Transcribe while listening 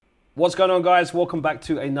What's going on, guys? Welcome back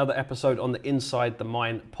to another episode on the Inside the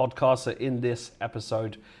Mind podcast. So in this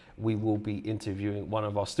episode, we will be interviewing one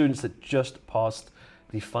of our students that just passed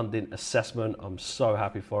the funding assessment. I'm so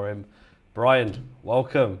happy for him. Brian,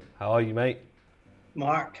 welcome. How are you, mate?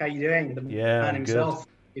 Mark, how you doing? The Yeah, man I'm himself.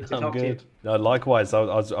 good. Good to I'm talk to you. good. No, likewise, I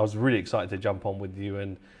was really excited to jump on with you,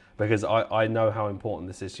 and because I know how important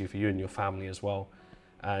this is for you and your family as well.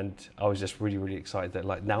 And I was just really excited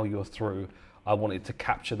that now you're through. I wanted to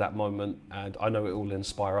capture that moment, and I know it will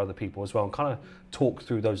inspire other people as well, and kind of talk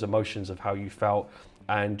through those emotions of how you felt,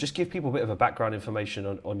 and just give people a bit of a background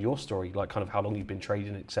information on your story, like kind of how long you've been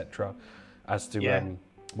trading, etc., as to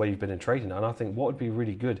where you've been in trading. And I think what would be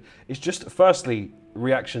really good is just firstly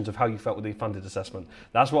reactions of how you felt with the funded assessment.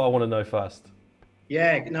 That's what I want to know first.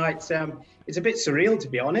 Yeah, no, it's a bit surreal, to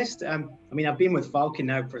be honest. I mean, I've been with Falcon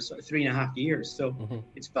now for sort of 3.5 years, so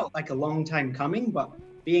it's felt like a long time coming, but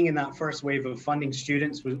being in that first wave of funding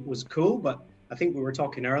students was cool. But I think we were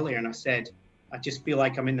talking earlier, and I said, I just feel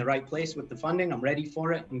like I'm in the right place with the funding. I'm ready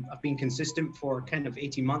for it. And I've been consistent for kind of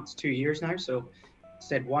 18 months, 2 years now. So I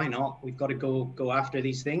said, why not? We've got to go after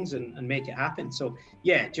these things and make it happen. So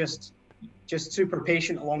yeah, just super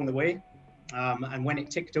patient along the way. And when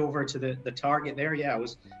it ticked over to the target there, yeah,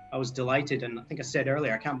 I was delighted. And I think I said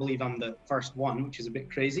earlier, I can't believe I'm the first one, which is a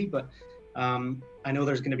bit crazy, but I know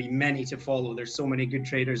there's going to be many to follow. There's so many good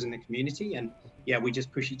traders in the community, and yeah, we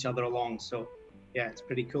just push each other along. So yeah, it's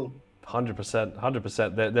pretty cool.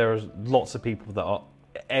 100%. There are lots of people that are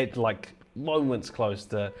like moments close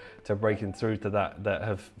to breaking through to that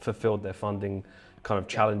have fulfilled their funding kind of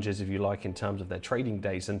challenges, if you like, in terms of their trading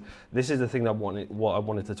days. And this is the thing that what I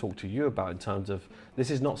wanted to talk to you about, in terms of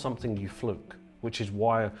this is not something you fluke, which is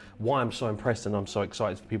why I'm so impressed and I'm so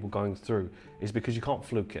excited for people going through, is because you can't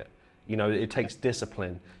fluke it. You know, it takes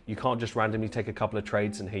discipline. You can't just randomly take a couple of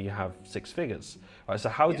trades and here you have six figures. Right? So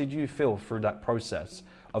how did you feel through that process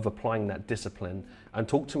of applying that discipline? And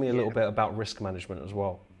talk to me a little bit about risk management as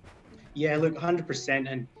well. Yeah, look,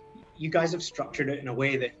 100%. And you guys have structured it in a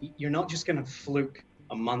way that you're not just going to fluke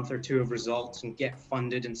a month or two of results and get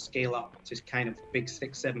funded and scale up to kind of big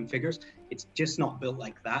 6-7 figures. It's just not built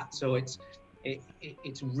like that. So it's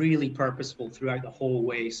really purposeful throughout the whole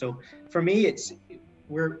way. So for me,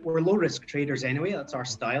 we're low risk traders anyway. That's our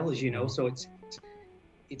style, as you know. So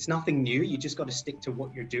it's nothing new. You just got to stick to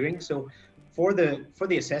what you're doing. So for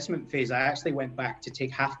the assessment phase, I actually went back to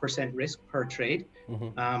take 0.5% risk per trade.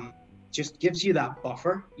 Just gives you that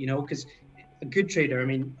buffer, you know, because a good trader, I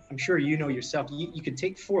mean, I'm sure you know yourself, you could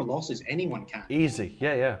take 4 losses. Anyone can. Easy,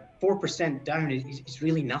 yeah. 4% down is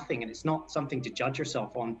really nothing, and it's not something to judge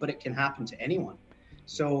yourself on, but it can happen to anyone.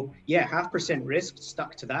 So yeah, 0.5% risk,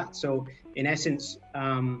 stuck to that. So in essence,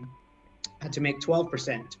 had to make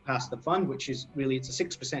 12% to pass the fund, which is really, it's a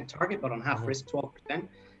 6% target, but on half risk, 12%.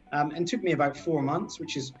 And took me about 4 months,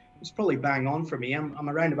 which is probably bang on for me. I'm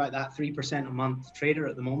around about that 3% a month trader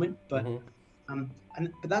at the moment, but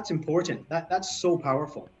but that's important. That's so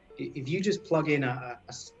powerful. If you just plug in a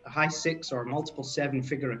high 6 or multiple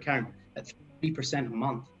 7-figure account at 3% a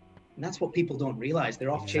month, and that's what people don't realize.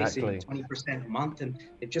 They're off chasing 20% a month, and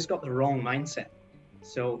they've just got the wrong mindset.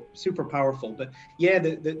 So super powerful. But yeah,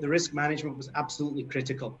 the risk management was absolutely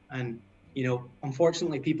critical. And you know,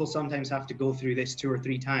 unfortunately, people sometimes have to go through this 2 or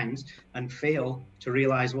 3 times and fail to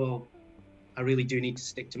realize, well, I really do need to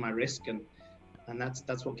stick to my risk, and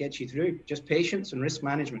that's what gets you through. Just patience and risk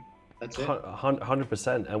management. That's it.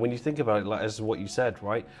 100%. And when you think about it, like as what you said,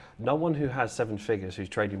 right? No one who has 7 figures, who's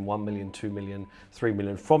trading 1 million, 2 million, 3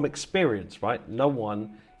 million, from experience, right? No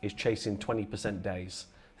one is chasing 20% days,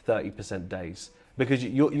 30% days, because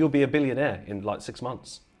you'll be a billionaire in like 6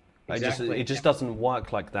 months. Exactly. It just doesn't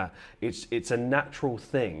work like that. It's a natural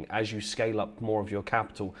thing as you scale up more of your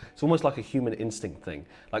capital. It's almost like a human instinct thing.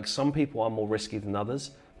 Like some people are more risky than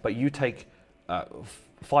others, but you take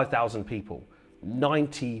 5,000 people,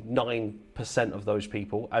 99% of those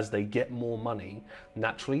people, as they get more money,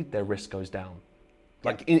 naturally their risk goes down.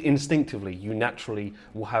 Like instinctively, you naturally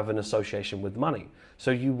will have an association with money.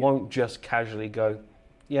 So you won't just casually go,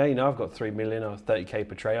 yeah, you know, I've got 3 million or 30K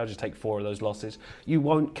per trade, I'll just take 4 of those losses. You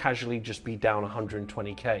won't casually just be down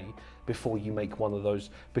 120K before you make one of those,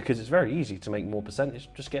 because it's very easy to make more percentage.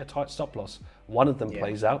 Just get a tight stop loss. One of them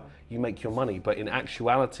plays out, you make your money. But in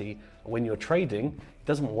actuality, when you're trading, it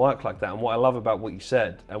doesn't work like that. And what I love about what you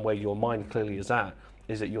said and where your mind clearly is at,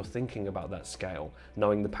 is that you're thinking about that scale,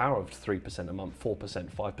 knowing the power of 3% a month, 4%,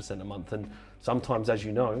 5% a month. And sometimes, as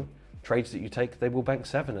you know, trades that you take, they will bank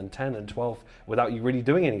 7 and 10 and 12 without you really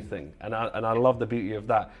doing anything. And I love the beauty of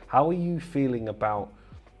that. How are you feeling about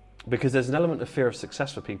because there's an element of fear of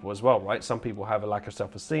success for people as well, right? Some people have a lack of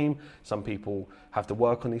self-esteem. Some people have to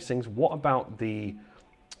work on these things. What about the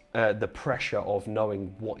pressure of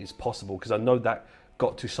knowing what is possible? Because I know that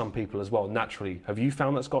got to some people as well naturally. Have you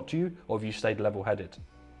found that's got to you, or have you stayed level-headed?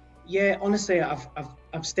 Yeah, honestly,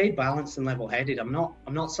 I've stayed balanced and level-headed. I'm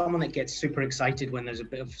not someone that gets super excited when there's a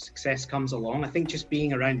bit of success comes along. I think just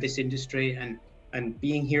being around this industry and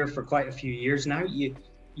being here for quite a few years now, you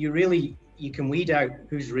really you can weed out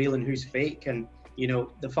who's real and who's fake. And you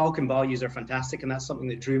know, the Falcon values are fantastic, and that's something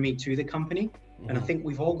that drew me to the company. Mm-hmm. And I think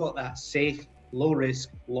we've all got that safe, low risk,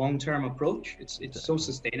 long-term approach. It's so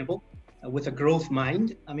sustainable with a growth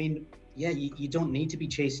mind. I mean, yeah, you don't need to be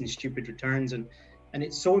chasing stupid returns, and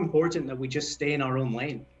it's so important that we just stay in our own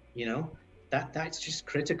lane. You know, that's just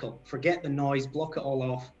critical. Forget the noise, block it all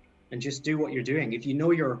off, and just do what you're doing. If you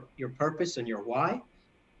know your purpose and your why,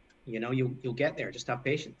 you know, you'll get there. Just have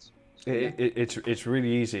patience. So, yeah. It's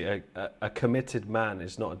really easy. A committed man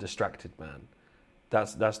is not a distracted man.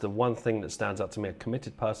 That's the one thing that stands out to me. A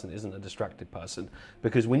committed person isn't a distracted person,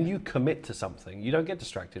 because when you commit to something, you don't get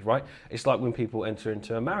distracted, right? It's like when people enter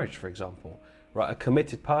into a marriage, for example, right? A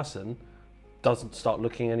committed person doesn't start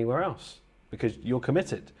looking anywhere else because you're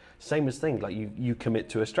committed. Same as things like you commit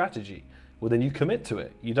to a strategy. Well, then you commit to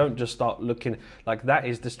it. You don't just start looking. Like, that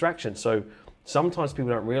is distraction. So sometimes people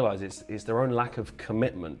don't realize it's their own lack of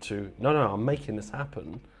commitment to, no, I'm making this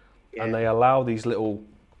happen. Yeah. And they allow these little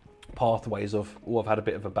pathways of, I've had a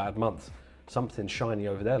bit of a bad month. Something shiny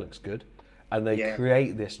over there looks good. And they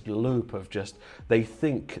create this loop of just, they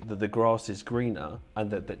think that the grass is greener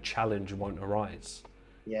and that the challenge won't arise.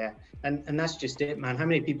 Yeah, and that's just it, man. How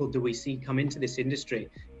many people do we see come into this industry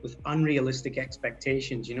with unrealistic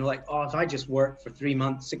expectations? You know, like, if I just work for 3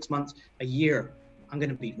 months, 6 months, a year, I'm going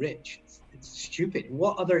to be rich. It's stupid.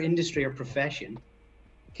 What other industry or profession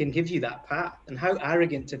can give you that path? And how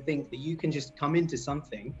arrogant to think that you can just come into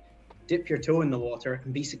something, dip your toe in the water,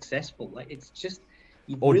 and be successful. Like, it's just...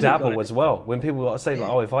 Or really dabble as well. When people say,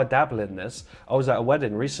 like, if I dabble in this... I was at a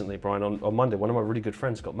wedding recently, Brian, on Monday. One of my really good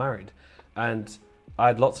friends got married. And I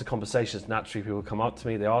had lots of conversations. Naturally, people would come up to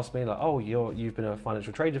me. They ask me, like, you've been a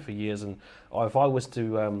financial trader for years. And if I was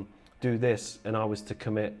to do this and I was to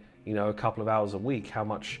commit, a couple of hours a week, how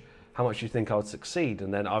much do you think I would succeed?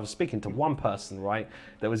 And then I was speaking to one person, right,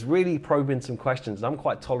 that was really probing some questions. I'm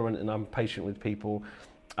quite tolerant and I'm patient with people.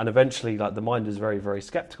 And eventually, like, the mind is very, very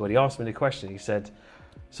skeptical. And he asked me the question. He said,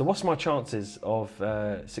 so what's my chances of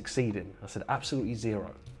succeeding? I said, absolutely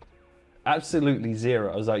zero. Absolutely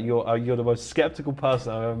zero. I was like, you're the most skeptical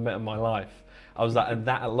person I've ever met in my life. I was like, and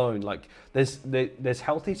that alone, like, there's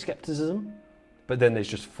healthy skepticism, but then there's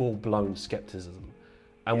just full-blown skepticism.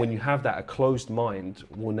 And when you have that, a closed mind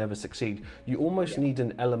will never succeed. You almost need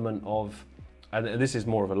an element of, and this is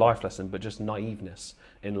more of a life lesson, but just naiveness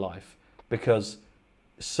in life. Because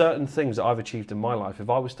certain things that I've achieved in my life,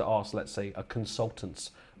 if I was to ask, let's say, a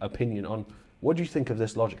consultant's opinion on, what do you think of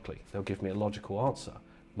this logically? They'll give me a logical answer.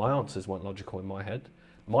 My answers weren't logical in my head.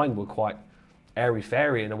 Mine were quite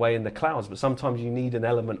airy-fairy in a way in the clouds, but sometimes you need an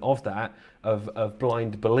element of that, of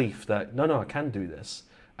blind belief that, no, I can do this.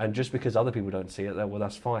 And just because other people don't see it, well,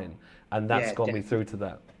 that's fine. And that's got me through to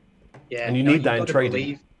that. Yeah, and you need that in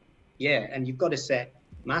trading. And you've got to set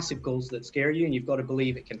massive goals that scare you, and you've got to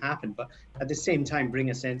believe it can happen. But at the same time, bring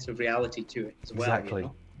a sense of reality to it as well. Exactly.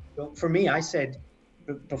 So for me, I said,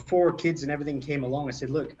 before kids and everything came along, I said,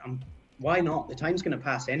 look, why not? The time's going to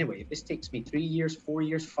pass anyway. If this takes me 3 years, 4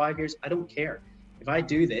 years, 5 years, I don't care. If I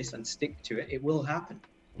do this and stick to it, it will happen.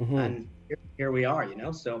 Mm-hmm. And here we are,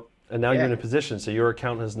 so. And now you're in a position, so your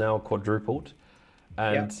account has now quadrupled,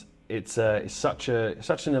 and it's such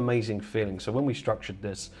an amazing feeling. So when we structured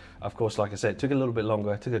this, of course, like I said, it took a little bit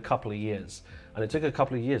longer. It took a couple of years, and it took a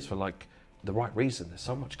couple of years for like the right reason. There's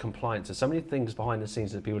so much compliance. There's so many things behind the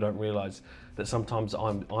scenes that people don't realize that sometimes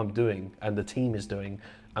I'm doing and the team is doing,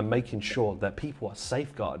 and making sure that people are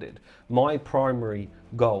safeguarded. My primary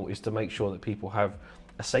goal is to make sure that people have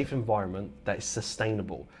a safe environment that is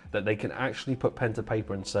sustainable, that they can actually put pen to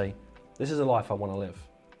paper and say, this is a life I want to live.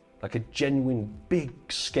 Like a genuine, big,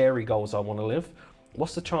 scary goals I want to live.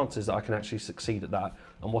 What's the chances that I can actually succeed at that?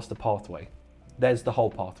 And what's the pathway? There's the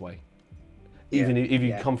whole pathway. Even if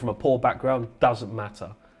you come from a poor background, doesn't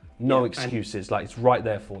matter. No excuses, like it's right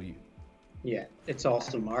there for you. Yeah, it's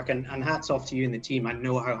awesome, Mark. And hats off to you and the team. I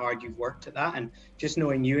know how hard you've worked at that. And just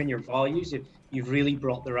knowing you and your values, you've really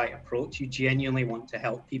brought the right approach. You genuinely want to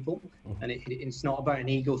help people. Mm-hmm. And it's not about an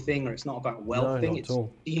ego thing, or it's not about a wealth thing. It's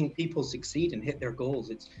seeing people succeed and hit their goals.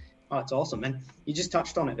 It's awesome. And you just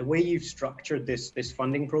touched on it. The way you've structured this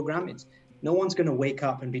funding program, no one's going to wake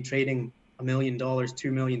up and be trading $1 million,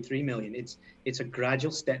 2 million, 3 million. It's a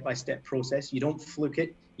gradual step-by-step process. You don't fluke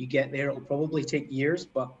it. You get there. It'll probably take years,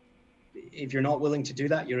 but if you're not willing to do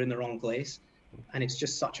that, you're in the wrong place. And it's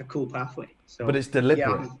just such a cool pathway. So, but it's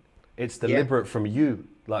deliberate. Yeah, It's deliberate from you.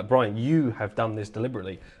 Like, Brian, you have done this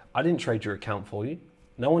deliberately. I didn't trade your account for you.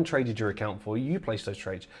 No one traded your account for you. You placed those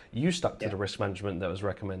trades. You stuck to the risk management that was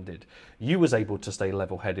recommended. You was able to stay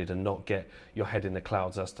level-headed and not get your head in the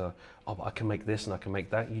clouds as to, oh, but I can make this and I can make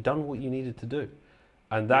that. You done what you needed to do.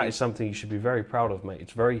 And that is something you should be very proud of, mate.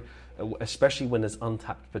 It's very, especially when there's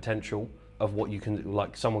untapped potential of what you can do.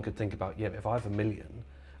 Like, someone could think about, yeah, if I have $1 million,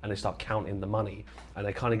 and they start counting the money and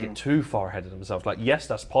they kind of get too far ahead of themselves. Like, yes,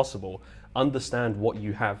 that's possible. Understand what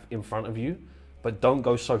you have in front of you, but don't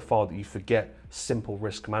go so far that you forget simple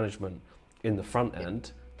risk management in the front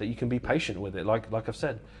end, that you can be patient with it. Like I've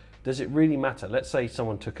said, does it really matter? Let's say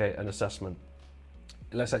someone took an assessment.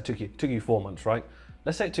 Let's say it took you 4 months, right?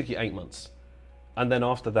 Let's say it took you 8 months. And then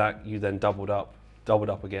after that, you then doubled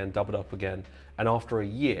up again. And after a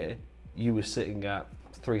year, you were sitting at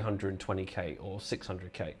 320K or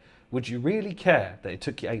 600K. Would you really care that it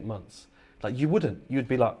took you 8 months? Like, you wouldn't. You'd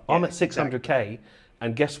be like, I'm at 600K,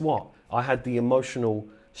 and guess what? I had the emotional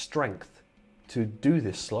strength to do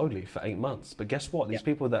this slowly for 8 months. But guess what? These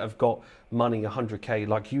people that have got money 100K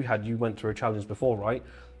like you had, you went through a challenge before, right?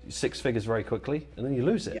 6 figures very quickly, and then you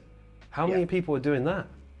lose it. How many people are doing that?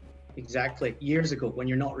 Exactly. Years ago, when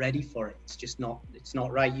you're not ready for it, it's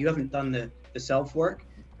not right. You haven't done the self-work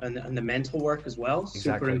and the mental work as well. Exactly.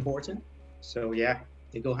 Super important. So yeah,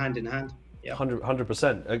 they go hand in hand. Yeah.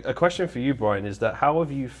 100%. A question for you, Brian, is that how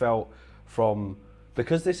have you felt from,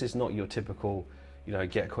 because this is not your typical,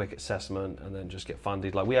 get a quick assessment and then just get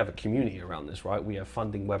funded. Like, we have a community around this, right? We have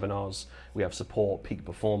funding webinars, we have support, peak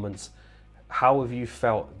performance. How have you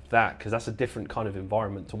felt that? Because that's a different kind of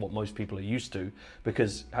environment to what most people are used to.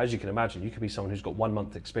 Because as you can imagine, you could be someone who's got 1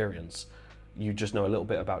 month experience. You just know a little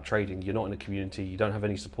bit about trading. You're not in a community. You don't have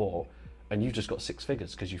any support. And you've just got 6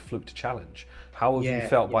 figures because you fluked a challenge. How have you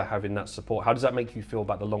felt by having that support? How does that make you feel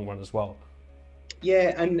about the long run as well?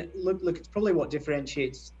 Yeah, and look, it's probably what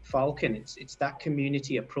differentiates Falcon. It's that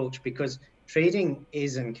community approach, because trading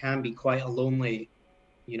is and can be quite a lonely,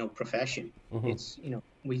 profession. Mm-hmm. It's,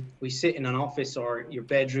 we sit in an office or your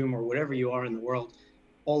bedroom or wherever you are in the world,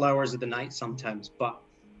 all hours of the night sometimes. But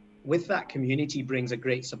with that, community brings a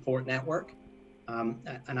great support network.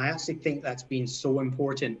 And I actually think that's been so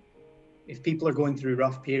important. If people are going through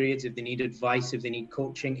rough periods, if they need advice, if they need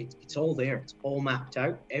coaching, it's all there. It's all mapped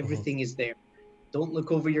out. Everything is there. Don't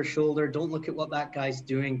look over your shoulder. Don't look at what that guy's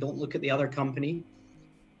doing. Don't look at the other company.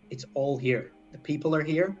 It's all here. The people are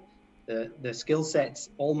here. The skill set's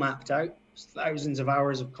all mapped out. Thousands of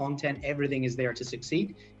hours of content. Everything is there to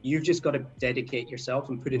succeed. You've just got to dedicate yourself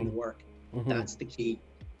and put in the work. That's the key.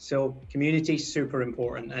 So community, super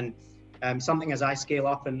important. And something as I scale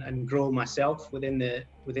up and grow myself within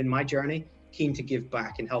my journey, keen to give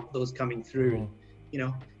back and help those coming through.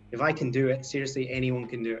 If I can do it, seriously, anyone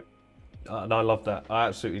can do it. And I love that. I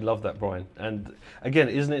absolutely love that, Brian. And again,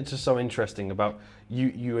 isn't it just so interesting about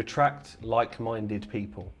you attract like-minded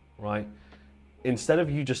people, right? Instead of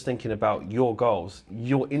you just thinking about your goals,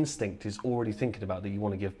 your instinct is already thinking about that you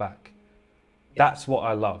want to give back. That's what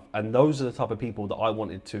I love. And those are the type of people that I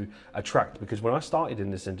wanted to attract, because when I started in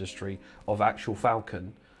this industry of actual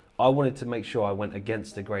Falcon, I wanted to make sure I went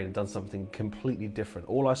against the grain and done something completely different.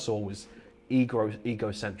 All I saw was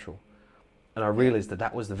ego central. And I realized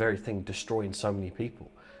that was the very thing destroying so many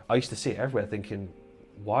people. I used to see it everywhere thinking,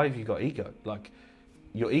 why have you got ego? Like,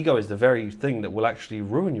 your ego is the very thing that will actually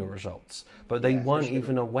ruin your results. But they weren't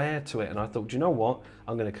even aware to it. And I thought, do you know what?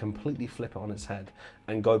 I'm going to completely flip it on its head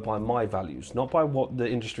and go by my values, not by what the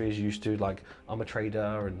industry is used to. Like, I'm a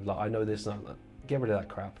trader and like I know this and that. Get rid of that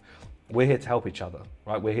crap. We're here to help each other,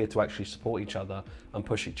 right? We're here to actually support each other and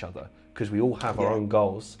push each other, because we all have our own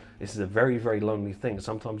goals. This is a very, very lonely thing.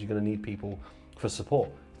 Sometimes you're going to need people for support.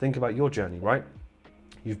 Think about your journey, right?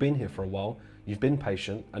 You've been here for a while, you've been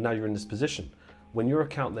patient, and now you're in this position. When your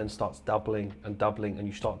account then starts doubling and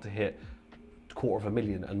you start to hit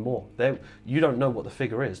 $250,000 and more, you don't know what the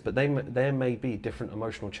figure is, but there may be different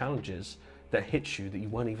emotional challenges that hit you that you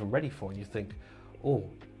weren't even ready for, and you think, oh,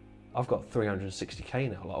 I've got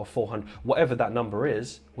 360K now, like, or 400, whatever that number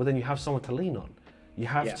is. Well, then you have someone to lean on. You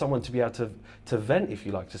have someone to be able to vent, if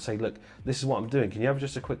you like, to say, look, this is what I'm doing. Can you have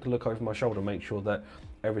just a quick look over my shoulder, make sure that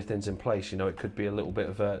everything's in place? It could be a little bit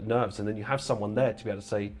of nerves, and then you have someone there to be able to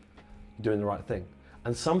say, you're doing the right thing.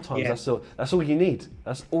 And sometimes that's all you need.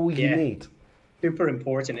 That's all you need. Super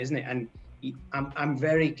important, isn't it? And I'm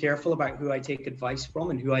very careful about who I take advice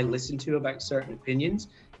from and who I listen to about certain opinions.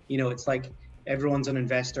 It's like, everyone's an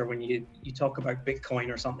investor when you talk about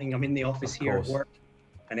Bitcoin or something. I'm in the office here at work,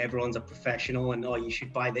 and everyone's a professional, and you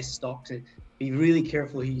should buy this stock. To be really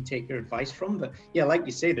careful who you take your advice from. But yeah, like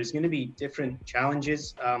you say, there's going to be different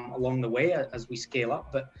challenges along the way as we scale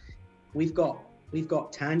up. But we've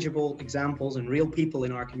got tangible examples and real people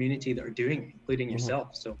in our community that are doing it, including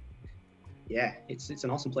yourself. So yeah, it's an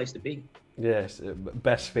awesome place to be. Yes,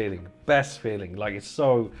 best feeling. Like, it's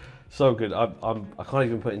so good. I can't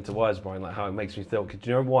even put into words, Brian, like how it makes me feel. Do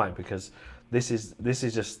you know why? Because this is the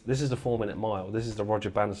 4-minute mile. This is the Roger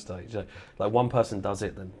Bannister. Like, one person does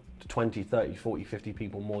it, then 20, 30, 40, 50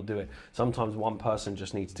 people more do it. Sometimes one person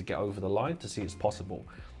just needs to get over the line to see it's possible.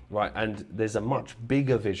 Right, and there's a much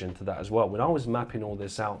bigger vision to that as well. When I was mapping all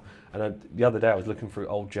this out, and the other day I was looking through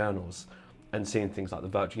old journals and seeing things like the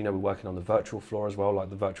virtual, we're working on the virtual floor as well, like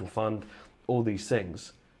the virtual fund, all these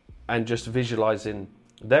things, and just visualizing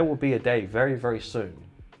there will be a day very, very soon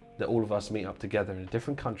that all of us meet up together in a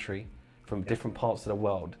different country from different parts of the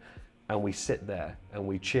world, and we sit there and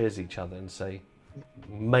we cheers each other and say,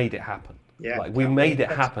 made it happen. Yeah, like, we made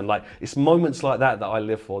it happen. Like, it's moments like that I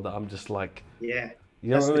live for, that I'm just like, yeah.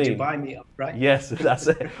 You know what I mean? Dubai meetup, right? Yes, that's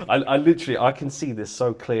it. I literally, I can see this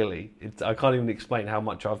so clearly. I can't even explain how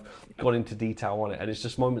much I've gone into detail on it. And it's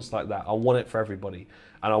just moments like that. I want it for everybody.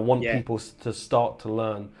 And I want people to start to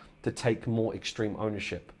learn to take more extreme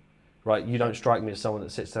ownership, right? You don't strike me as someone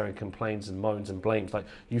that sits there and complains and moans and blames. Like,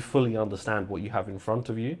 you fully understand what you have in front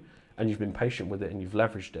of you, and you've been patient with it, and you've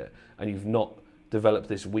leveraged it, and you've not developed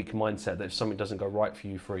this weak mindset that if something doesn't go right for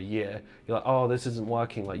you for a year, you're like, oh, this isn't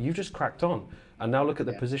working. Like, you've just cracked on. And now look at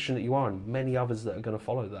the position that you are in. Many others that are going to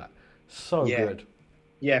follow that. So good.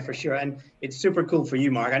 Yeah, for sure. And it's super cool for you,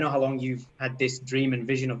 Mark. I know how long you've had this dream and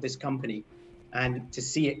vision of this company, and to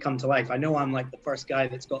see it come to life. I know I'm like the first guy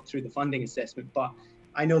that's got through the funding assessment, but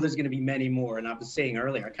I know there's going to be many more. And I was saying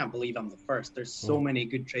earlier, I can't believe I'm the first. There's so many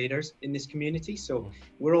good traders in this community. So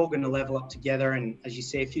we're all going to level up together. And as you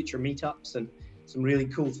say, future meetups and some really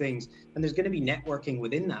cool things. And there's going to be networking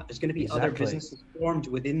within that. There's going to be other businesses formed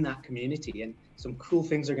within that community, and some cool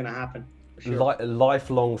things are going to happen. For sure.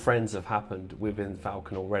 Lifelong friends have happened within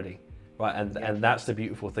Falcon already, right? And that's the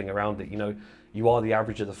beautiful thing around it. You are the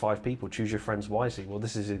average of the 5 people. Choose your friends wisely. Well,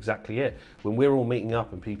 this is exactly it. When we're all meeting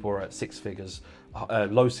up and people are at 6 figures,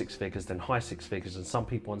 low 6 figures, then high 6 figures, and some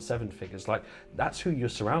people on 7 figures, like, that's who you're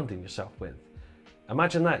surrounding yourself with.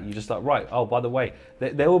 Imagine that. You're just like, right, oh, by the way,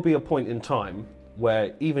 there will be a point in time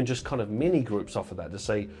where even just kind of mini groups offer that, to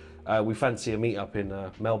say, we fancy a meetup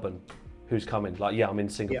in Melbourne, who's coming? Like, yeah, I'm in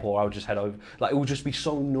Singapore, I'll just head over. Like, it will just be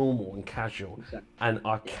so normal and casual. Exactly. And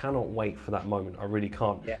I cannot wait for that moment. I really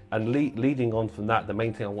can't. Yeah. And leading on from that, the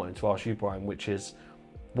main thing I wanted to ask you, Brian, which is,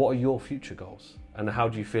 what are your future goals? And how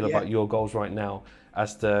do you feel about your goals right now,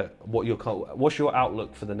 as to what's your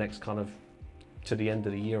outlook for the next kind of, to the end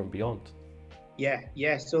of the year and beyond?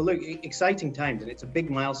 Yeah. So look, exciting times, and it's a big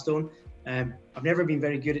milestone. I've never been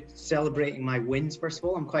very good at celebrating my wins. First of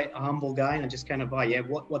all, I'm quite a humble guy, and I just kind of,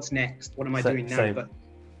 what's next? What am I doing now? Same. But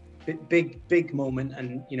big moment,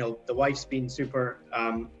 and the wife's been super,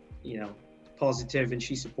 positive, and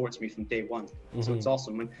she supports me from day one. Mm-hmm. So it's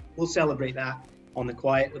awesome, and we'll celebrate that on the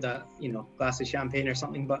quiet with a glass of champagne or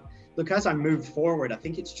something. But look, as I move forward, I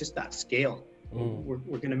think it's just that scale. We're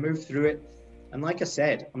going to move through it, and like I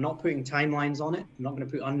said, I'm not putting timelines on it. I'm not going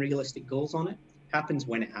to put unrealistic goals on it. Happens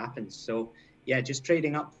when it happens. So yeah, just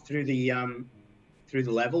trading up through the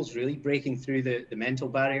levels, really breaking through the mental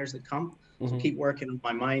barriers that come. So keep working on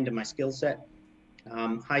my mind and my skill set.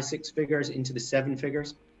 High 6 figures into the 7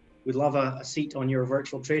 figures. We'd love a seat on your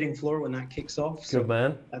virtual trading floor when that kicks off. So good,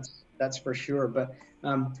 man. That's for sure. But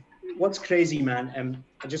what's crazy, man,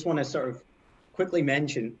 I just want to sort of quickly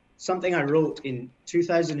mention something I wrote in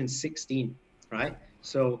 2016, right?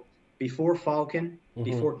 So before Falcon,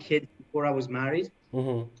 before kids, before I was married,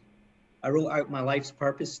 I wrote out my life's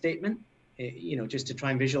purpose statement, just to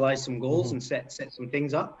try and visualize some goals and set some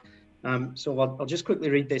things up. So I'll just quickly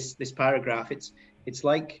read this paragraph. It's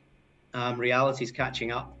like reality's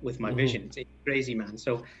catching up with my vision. It's crazy, man.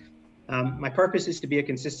 So my purpose is to be a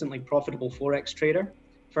consistently profitable Forex trader,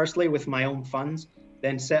 firstly with my own funds,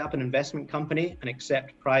 then set up an investment company and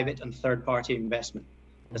accept private and third-party investment.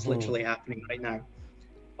 That's literally happening right now.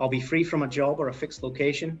 I'll be free from a job or a fixed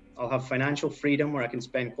location. I'll have financial freedom where I can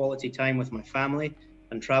spend quality time with my family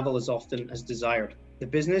and travel as often as desired. The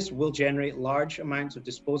business will generate large amounts of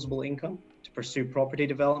disposable income to pursue property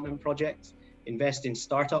development projects, invest in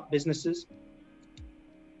startup businesses,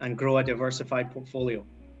 and grow a diversified portfolio.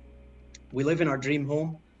 We live in our dream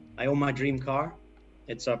home. I own my dream car.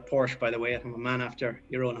 It's a Porsche, by the way. I'm a man after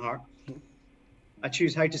your own heart. I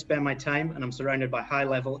choose how to spend my time, and I'm surrounded by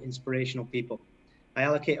high-level, inspirational people. I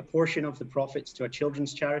allocate a portion of the profits to a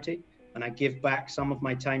children's charity, and I give back some of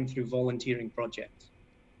my time through volunteering projects.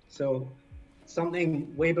 So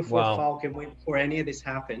something way before Wow, Falcon, way before any of this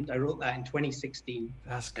happened. I wrote that in 2016,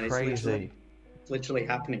 that's and crazy. it's literally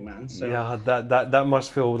happening, man. So Yeah, that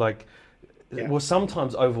must feel like, yeah, well,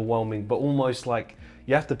 sometimes overwhelming, but almost like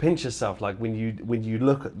you have to pinch yourself. Like when you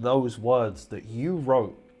look at those words that you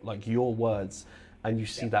wrote, like your words, and you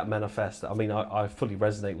see yeah. that manifest. I mean, I fully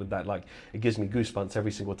resonate with that. Like it gives me goosebumps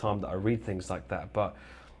every single time that I read things like that. But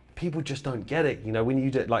people just don't get it. You know, when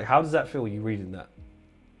you do, like, how does that feel? You reading that?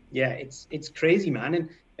 Yeah, it's crazy, man. And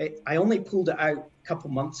I only pulled it out a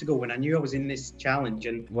couple months ago when I knew I was in this challenge.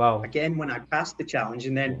 And Wow. again, when I passed the challenge,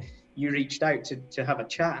 and then you reached out to have a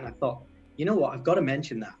chat, and I thought, you know what, I've got to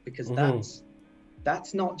mention that because Hmm.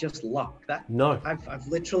 that's not just luck. That No, I've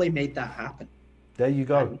literally made that happen. there you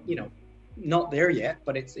go. And not there yet,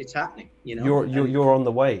 but it's happening. And You're on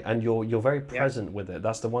the way, and you're very yeah, present with it.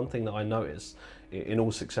 That's the one thing that I notice in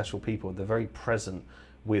all successful people. They're very present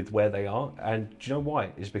with where they are, and do you know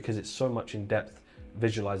why? It's because it's so much in depth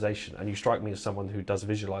visualization. And you strike me as someone who does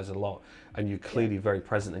visualize a lot, and you're clearly very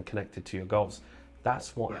present and connected to your goals.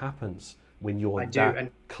 That's what yeah, happens when you're I do. that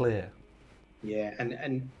And clear. yeah,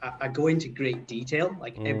 and I go into great detail.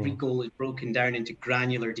 Like every Mm. goal is broken down into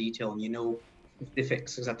granular detail, and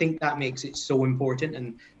specifics, because I think that makes it so important.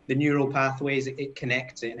 And the neural pathways, it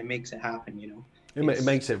connects it and it makes it happen. It It's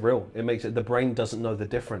makes it real. It makes it. The brain doesn't know the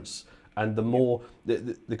difference, and the yeah, more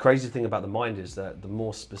the crazy thing about the mind is that the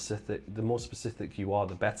more specific you are,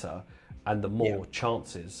 the better, and the yeah, more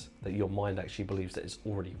chances that your mind actually believes that it's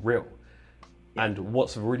already real. yeah, And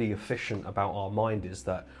what's really efficient about our mind is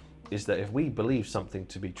that if we believe something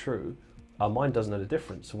to be true, our mind doesn't know the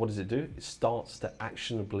difference. So what does it do? It starts to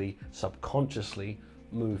actionably, subconsciously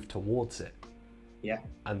move towards it. yeah,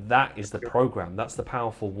 And that is the sure. program. That's the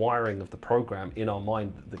powerful wiring of the program in our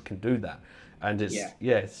mind that can do that. And it's Yeah,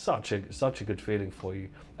 yeah, it's such a good feeling for you.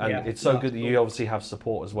 And yeah, it's so no, good that you obviously have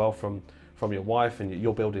support as well from your wife, and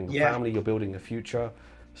you're building a yeah, family, you're building a future.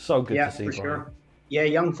 So good to yeah, see, for Brian. sure. Yeah,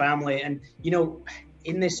 young family, and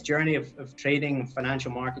in this journey of trading,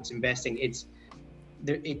 financial markets, investing,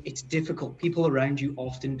 it's difficult. People around you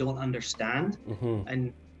often don't understand, Hmm.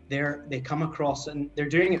 and they come across and they're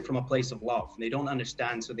doing it from a place of love. They don't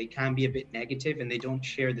understand, so they can be a bit negative, and they don't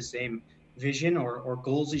share the same vision or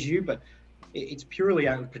goals as you. But it's purely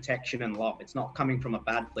out of protection and love. It's not coming from a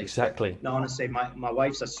bad place. But Exactly. no, honestly, my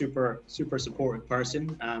wife's a super super supportive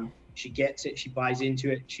person. She gets it. She buys into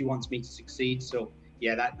it. She wants me to succeed. So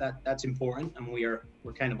yeah, that's important, and we're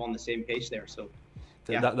kind of on the same page there. So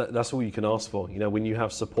yeah, That's all you can ask for, when you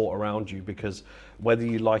have support around you, because whether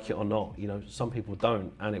you like it or not, some people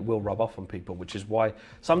don't, and it will rub off on people, which is why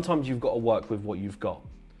sometimes you've got to work with what you've got,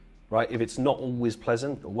 right? If it's not always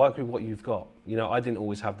pleasant, work with what you've got. I didn't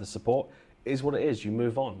always have the support. It is what it is. You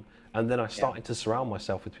move on. And then I yeah, started to surround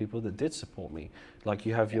myself with people that did support me. Like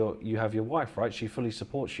you have yeah, your wife, right? She fully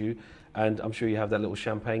supports you, and I'm sure you have that little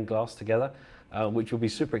champagne glass together, which will be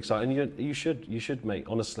super exciting. You should, mate.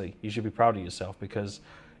 Honestly, you should be proud of yourself, because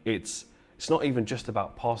it's not even just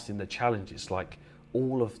about passing the challenge. It's like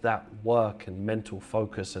all of that work and mental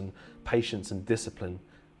focus and patience and discipline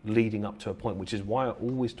leading up to a point, which is why I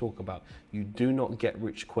always talk about you do not get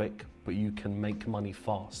rich quick, but you can make money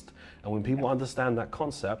fast. And when people understand that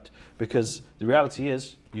concept, because the reality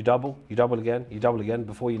is you double again,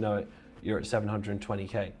 before you know it, you're at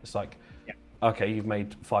 720K. It's like, yeah, okay, you've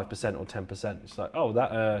made 5% or 10%. It's like, oh,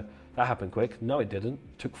 that happened quick. No, it didn't.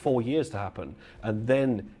 It took 4 years to happen. And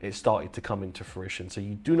then it started to come into fruition. So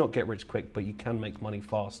you do not get rich quick, but you can make money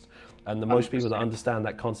fast. And the most people that 100%. understand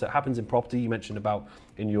that concept happens in property. You mentioned about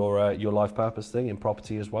in your life purpose thing in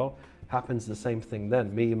property as well. Happens the same thing then.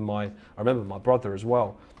 I remember my brother as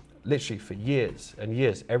well. Literally for years and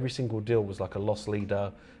years, every single deal was like a loss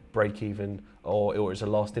leader, break even, or it was a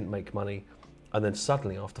loss, didn't make money. And then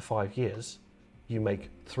suddenly after 5 years, you make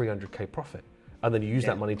 300K profit. And then you use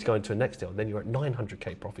Yeah, that money to go into a next deal. And then you're at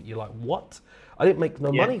 900K profit. You're like, what? I didn't make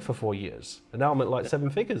no yeah. money for 4 years. And now I'm at like 7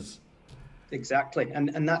 figures. Exactly.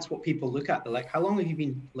 And that's what people look at. They're like, how long have you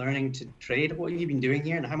been learning to trade? What have you been doing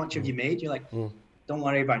here? And how much have you made? You're like, don't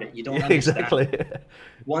worry about it. You don't Yeah, understand. exactly.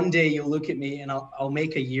 One day you'll look at me and I'll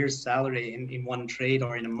make a year's salary in one trade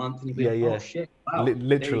or in a month, and you'll be Yeah, like, oh yeah. shit, wow, there you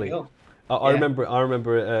Literally. go. I Yeah. remember.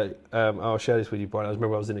 I'll share this with you, Brian. I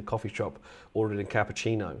remember I was in a coffee shop ordering a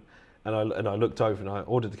cappuccino, and I looked over and I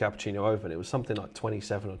ordered the cappuccino over, and it was something like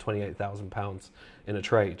 27 or 28,000 pounds in a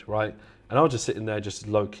trade, right? And I was just sitting there, just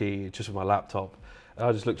low key, just with my laptop, and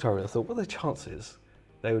I just looked over and I thought, what are the chances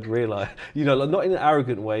They would realize, you know, like not in an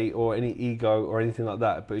arrogant way or any ego or anything like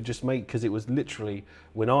that, but it just made, because it was literally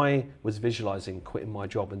when I was visualizing quitting my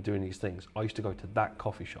job and doing these things, I used to go to that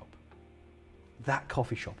coffee shop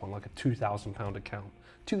on like a £2,000 account,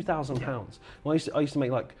 £2,000. I used to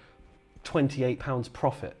make like £28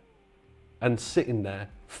 profit and sitting there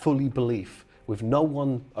fully belief with no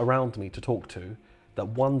one around me to talk to that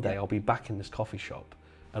one day I'll be back in this coffee shop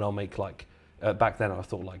and I'll make like, back then I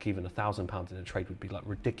thought like even £1,000 in a trade would be like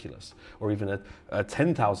ridiculous, or even a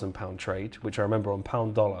 £10,000 trade, which I remember on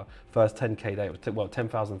pound dollar, first 10K day, well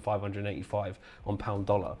 10,585 on pound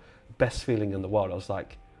dollar, best feeling in the world. I was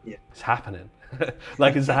like, it's happening.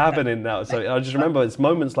 Like it's happening now. So I just remember it's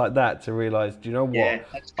moments like that to realize, do you know what? Yeah,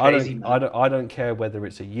 that's crazy, I don't care whether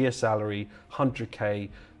it's a year salary, 100K,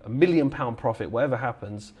 £1 million profit, whatever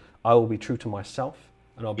happens, I will be true to myself,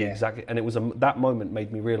 and I'll be exactly. And it was that moment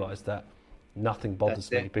made me realize that nothing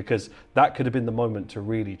bothers me, because that could have been the moment to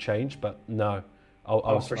really change, but no,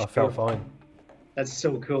 I felt fine. That's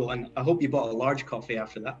so cool, and I hope you bought a large coffee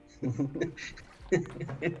after that.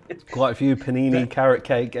 Quite a few panini, carrot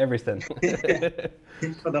cake, everything.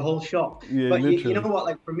 For the whole shop. Yeah, but you know what,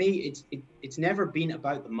 like for me, it's never been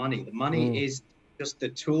about the money. The money is just the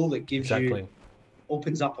tool that gives you,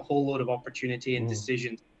 opens up a whole load of opportunity and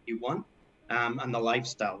decisions you want. And the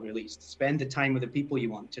lifestyle, really, to spend the time with the people you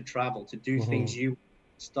want, to travel, to do things you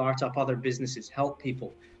start up other businesses, help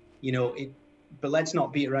people, you know, but let's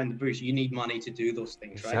not beat around the bush. You need money to do those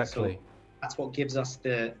things, right? So that's what gives us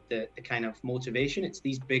the kind of motivation. It's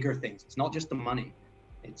these bigger things. It's not just the money.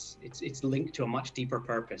 It's linked to a much deeper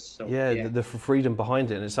purpose. So the freedom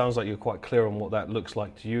behind it, and it sounds like you're quite clear on what that looks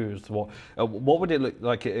like to you. As to what would it look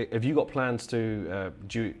like? Have you got plans to?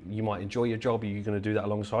 You might enjoy your job? Are you going to do that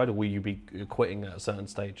alongside, or will you be quitting at a certain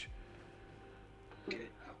stage?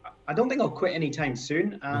 I don't think I'll quit anytime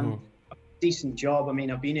soon. A decent job. I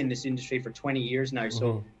mean, I've been in this industry for 20 years now,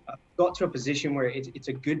 so I've got to a position where it's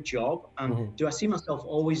a good job. Do I see myself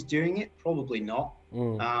always doing it? Probably not.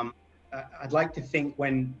 I'd like to think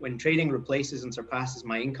when trading replaces and surpasses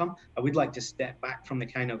my income, I would like to step back from the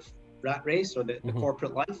kind of rat race or the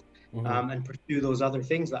corporate life and pursue those other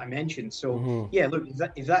things that I mentioned. So look,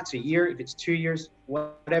 if that's a year, if it's 2 years,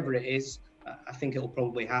 whatever it is, I think it'll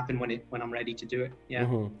probably happen when I'm ready to do it.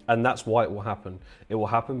 And that's why it will happen. It will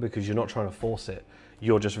happen because you're not trying to force it.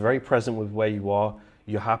 You're just very present with where you are.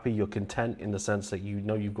 You're happy, you're content in the sense that you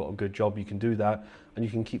know you've got a good job, you can do that, and you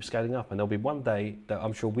can keep scaling up. And there'll be one day that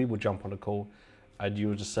I'm sure we will jump on a call and you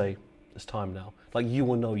will just say, it's time now. Like you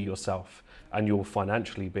will know yourself, and you'll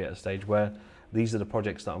financially be at a stage where these are the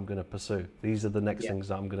projects that I'm going to pursue. These are the next things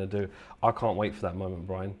that I'm going to do. I can't wait for that moment,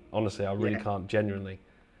 Brian. Honestly, I really can't, genuinely.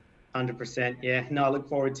 100%. Yeah. No, I look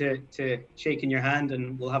forward to shaking your hand,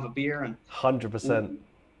 and we'll have a beer. And 100%.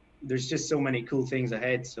 There's just so many cool things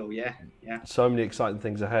ahead. So so many exciting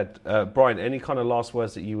things ahead. Brian, any kind of last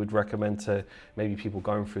words that you would recommend to maybe people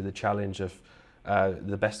going through the challenge of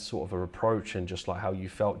the best sort of a approach, and just like how you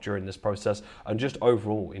felt during this process, and just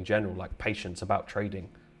overall in general, like patience about trading?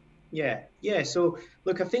 So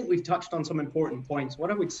look, I think we've touched on some important points.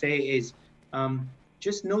 What I would say is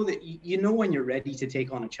just know that you know when you're ready to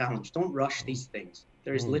take on a challenge. Don't rush these things.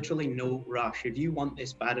 There is literally no rush. If you want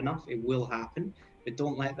this bad enough, it will happen. But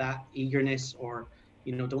don't let that eagerness or,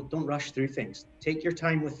 don't rush through things. Take your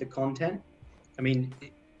time with the content. I mean,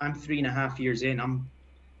 I'm 3.5 years in. I'm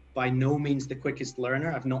by no means the quickest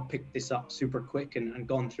learner. I've not picked this up super quick and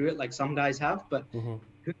gone through it like some guys have, but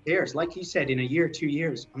who cares? Like you said, in a year, 2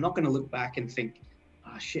 years, I'm not going to look back and think,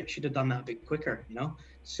 shit, I should have done that a bit quicker,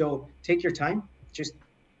 So take your time. Just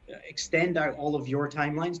extend out all of your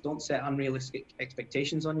timelines. Don't set unrealistic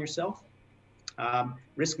expectations on yourself.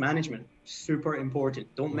 Risk management, super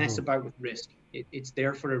important. Don't mess about with risk. It's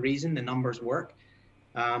there for a reason. The numbers work.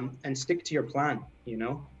 And stick to your plan.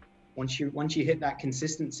 Once you hit that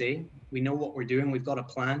consistency, we know what we're doing. We've got a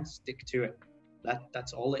plan. Stick to it.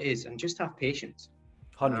 That's all it is. And just have patience.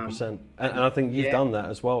 100%. And I think you've done that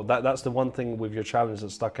as well. That's the one thing with your challenge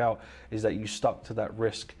that stuck out, is that you stuck to that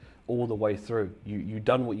risk all the way through. You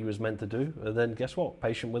done what you was meant to do, and then guess what?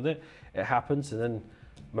 Patient with it. It happens, and then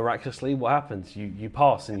miraculously, what happens? You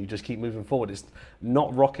pass, and you just keep moving forward. It's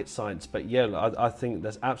not rocket science, but I think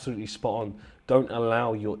that's absolutely spot on. Don't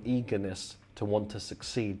allow your eagerness to want to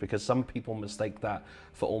succeed, because some people mistake that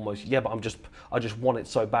for almost, but I just want it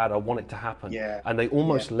so bad, I want it to happen. And they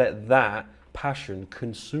almost let that passion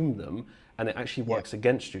consume them, and it actually works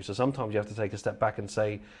against you. So sometimes you have to take a step back and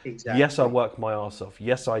say, yes, I work my arse off.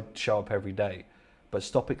 Yes, I show up every day. But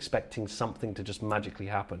stop expecting something to just magically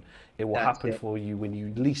happen. It will happen for you when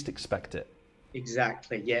you least expect it.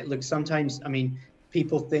 Exactly. Yeah. Look, sometimes, I mean,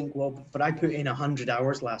 people think, well, but I put in 100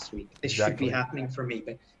 hours last week. This should be Exactly. happening for me.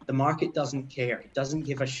 But the market doesn't care. It doesn't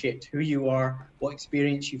give a shit who you are, what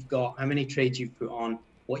experience you've got, how many trades you've put on,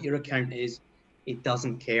 what your account is. It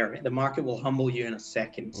doesn't care. The market will humble you in a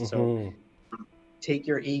second. So take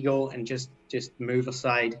your ego and just move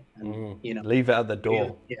aside and, you know, leave it at the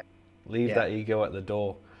door. Yeah. Leave that ego at the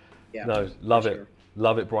door. Yeah. No, love it. Sure.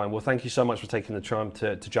 Love it, Brian. Well, thank you so much for taking the time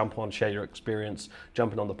to jump on, share your experience,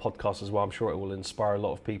 jumping on the podcast as well. I'm sure it will inspire a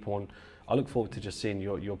lot of people, and I look forward to just seeing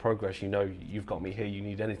your progress. You know, you've got me here. You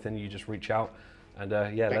need anything, you just reach out, and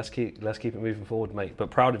let's keep it moving forward, mate.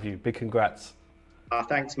 But proud of you. Big congrats.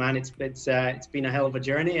 Thanks, man. It's been a hell of a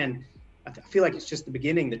journey, and I feel like it's just the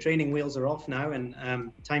beginning. The training wheels are off now, and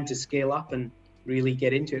time to scale up and really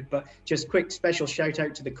get into it. But just quick special shout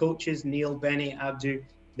out to the coaches, Neil, Benny, Abdu.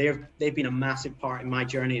 They've been a massive part in my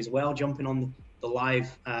journey as well, jumping on the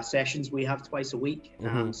live sessions we have twice a week.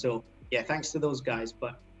 So yeah, thanks to those guys.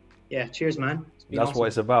 But yeah, cheers, man. That's awesome. what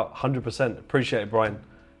it's about. 100%. Appreciate it, Brian.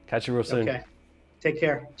 Catch you real soon. Okay. Take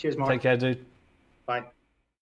care. Cheers, Mark. Take care, dude. Bye.